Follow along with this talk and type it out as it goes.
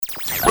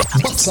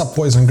What's up,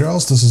 boys and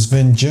girls? This is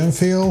Vin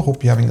Jimfield.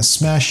 Hope you're having a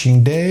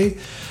smashing day.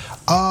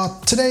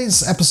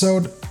 Today's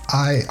episode,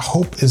 I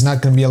hope, is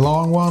not going to be a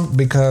long one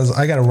because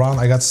I got to run,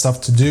 I got stuff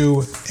to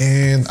do,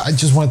 and I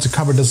just wanted to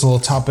cover this little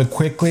topic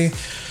quickly.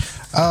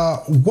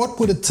 What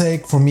would it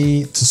take for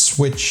me to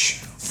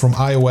switch from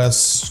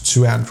iOS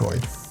to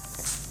Android?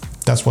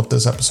 That's what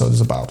this episode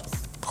is about.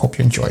 Hope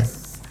you enjoy.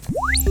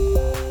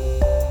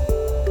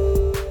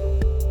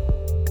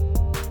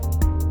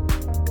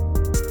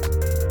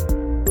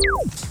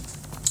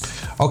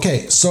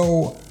 Okay,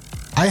 so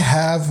I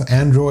have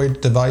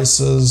Android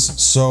devices,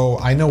 so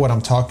I know what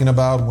I'm talking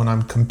about when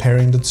I'm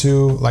comparing the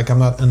two. Like, I'm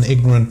not an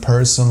ignorant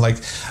person. Like,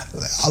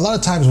 a lot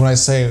of times when I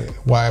say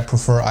why I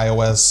prefer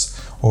iOS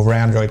over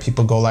Android,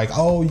 people go like,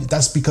 oh,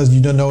 that's because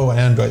you don't know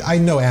Android. I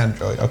know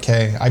Android,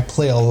 okay? I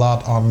play a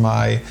lot on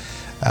my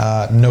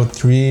Note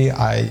 3.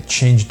 I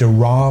change the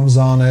ROMs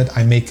on it.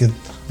 I make it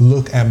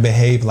look and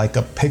behave like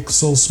a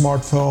Pixel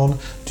smartphone.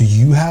 Do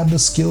you have the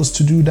skills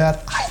to do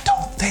that? I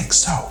don't think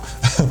so.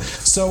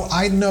 So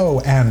I know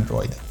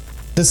Android.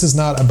 This is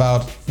not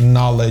about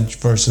knowledge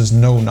versus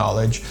no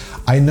knowledge.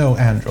 I know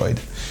Android.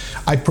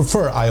 I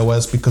prefer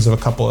iOS because of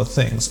a couple of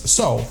things.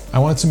 So I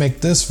wanted to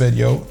make this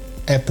video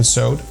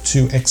episode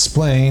to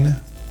explain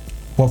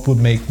what would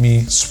make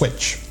me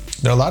switch.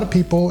 There are a lot of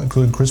people,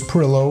 including Chris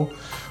Pirillo,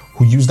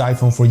 who used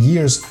iPhone for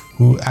years,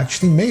 who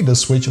actually made the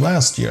switch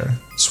last year,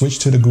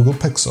 switched to the Google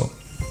Pixel.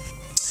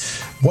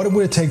 What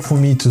would it take for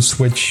me to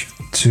switch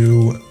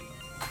to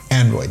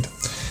Android?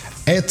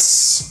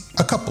 It's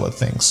a couple of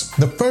things.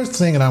 The first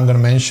thing that I'm going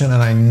to mention,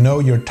 and I know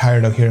you're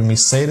tired of hearing me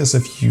say this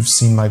if you've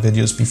seen my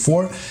videos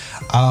before,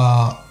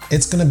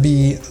 it's going to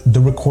be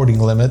the recording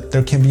limit.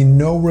 There can be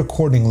no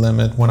recording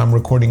limit when I'm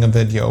recording a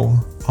video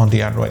on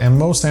the Android, and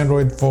most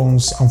Android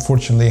phones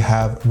unfortunately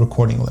have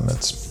recording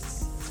limits.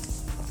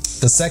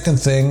 The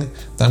second thing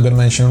that I'm going to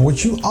mention,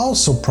 which you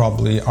also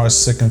probably are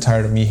sick and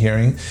tired of me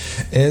hearing,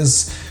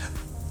 is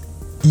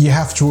you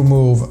have to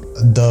remove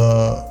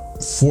the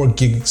 4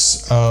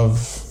 gigs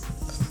of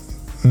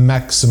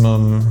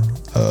maximum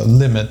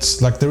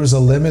limits. Like, there is a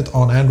limit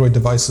on Android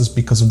devices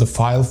because of the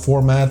file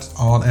format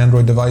on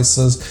Android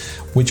devices,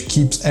 which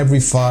keeps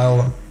every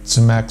file to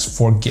max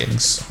 4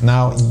 gigs.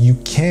 Now, you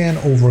can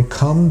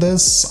overcome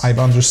this. I've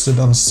understood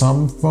on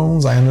some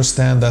phones. I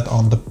understand that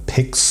on the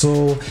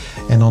Pixel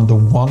and on the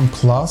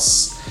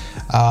OnePlus,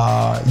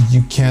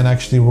 you can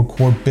actually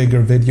record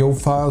bigger video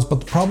files.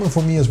 But the problem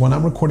for me is when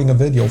I'm recording a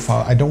video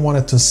file, I don't want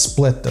it to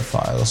split the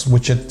files,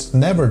 which it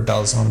never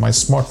does on my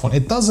smartphone.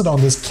 It does it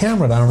on this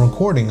camera that I'm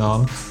recording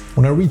on.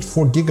 When I reach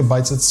 4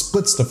 gigabytes, it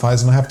splits the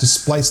files and I have to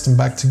splice them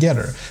back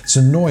together. It's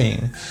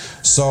annoying.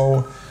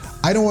 So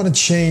I don't want to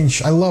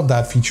change. I love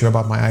that feature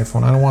about my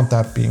iPhone. I don't want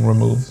that being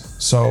removed.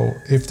 So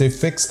if they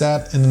fix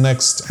that in the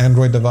next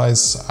Android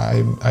device,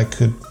 I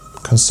could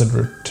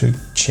consider it to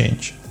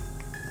change.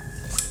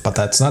 But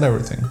that's not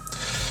everything.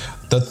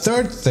 The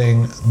third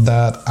thing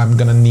that I'm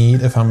gonna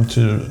need if I'm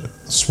to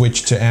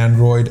switch to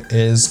Android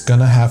is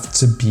gonna have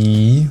to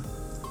be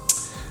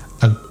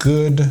a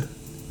good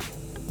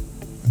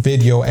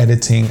video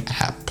editing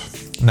app.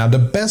 Now, the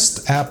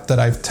best app that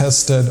I've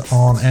tested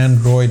on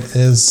Android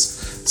is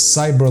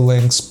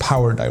Cyberlink's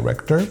Power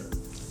Director.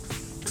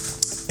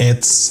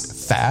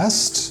 It's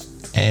fast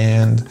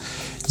and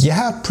you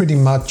have pretty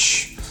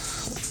much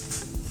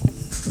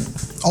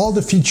all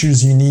the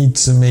features you need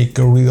to make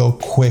a real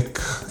quick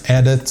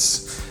edit,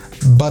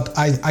 but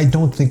I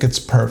don't think it's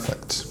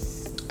perfect.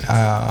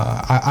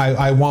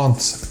 I want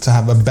to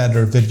have a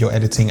better video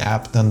editing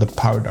app than the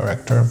Power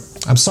Director.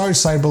 I'm sorry,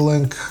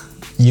 Cyberlink,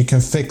 you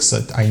can fix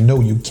it. I know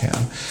you can,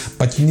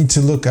 but you need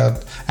to look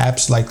at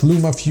apps like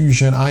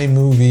LumaFusion,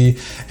 iMovie,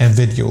 and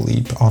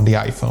VideoLeap on the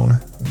iPhone.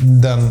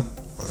 Then,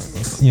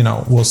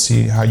 we'll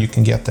see how you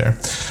can get there.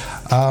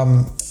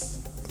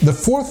 The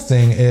fourth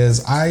thing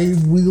is I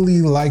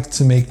really like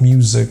to make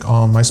music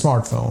on my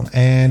smartphone,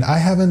 and I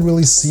haven't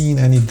really seen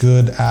any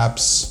good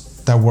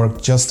apps that work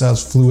just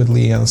as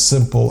fluidly and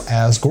simple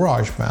as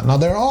GarageBand. Now,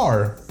 there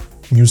are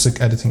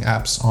music editing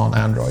apps on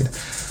Android,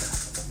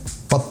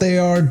 but they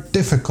are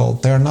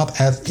difficult. They're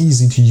not as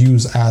easy to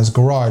use as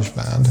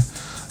GarageBand.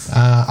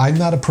 I'm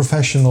not a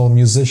professional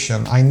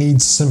musician. I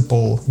need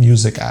simple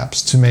music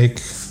apps to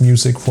make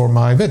music for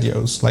my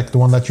videos. Like the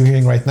one that you're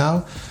hearing right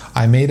now,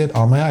 I made it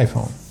on my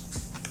iPhone.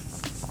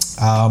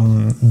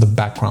 The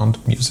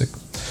background music.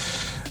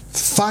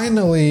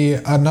 Finally,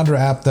 another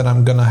app that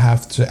I'm gonna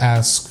have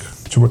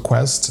to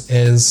request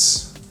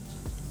is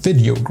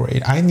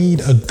VideoGrade. I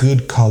need a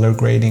good color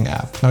grading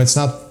app. Now,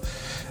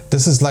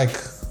 this is like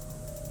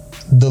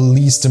the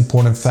least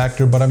important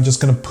factor, but I'm just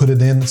gonna put it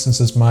in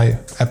since it's my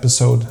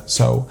episode.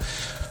 So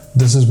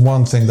this is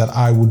one thing that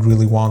I would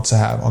really want to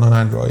have on an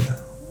Android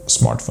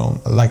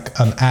smartphone, like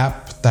an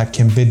app that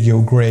can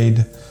video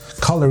grade,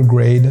 color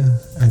grade,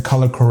 and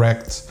color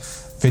correct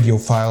video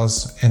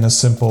files in a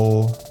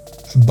simple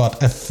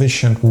but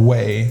efficient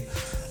way,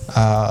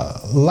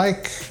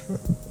 like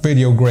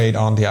VideoGrade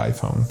on the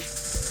iPhone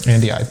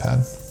and the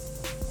iPad.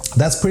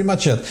 That's pretty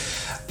much it.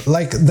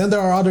 Like, then there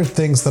are other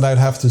things that I'd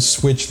have to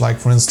switch. Like,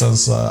 for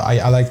instance,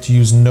 I like to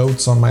use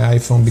Notes on my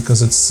iPhone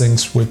because it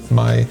syncs with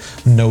my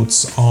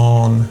Notes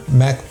on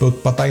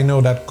MacBook, but I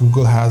know that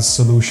Google has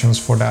solutions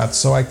for that,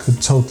 so I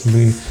could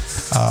totally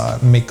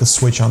make a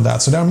switch on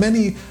that. So there are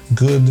many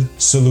good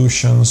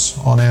solutions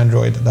on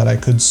Android that I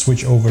could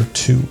switch over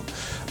to,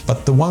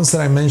 but the ones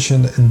that I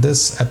mentioned in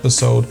this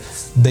episode,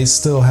 they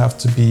still have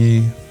to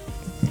be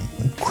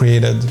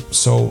created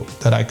so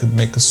that I could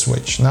make a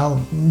switch. Now,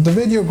 the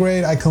video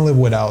grade I can live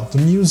without. The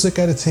music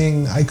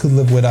editing I could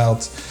live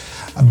without.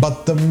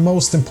 But the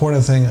most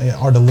important thing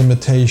are the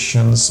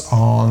limitations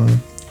on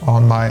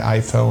my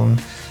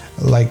iPhone.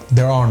 Like,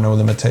 there are no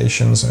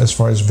limitations as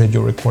far as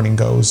video recording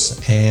goes,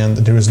 and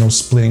there is no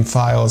splitting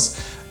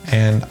files,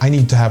 and I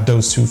need to have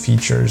those two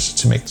features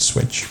to make the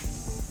switch.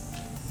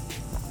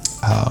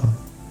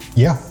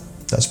 Yeah,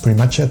 that's pretty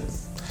much it.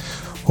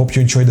 Hope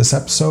you enjoyed this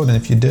episode, and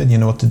if you did, you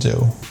know what to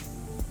do.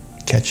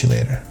 Catch you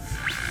later.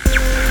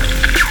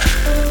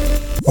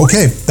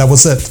 Okay, that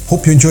was it.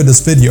 Hope you enjoyed this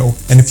video,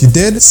 and if you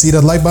did, see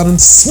that like button,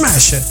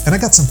 smash it! And I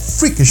got some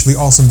freakishly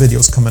awesome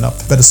videos coming up.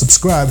 Better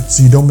subscribe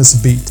so you don't miss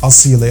a beat. I'll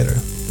see you later.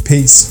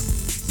 Peace.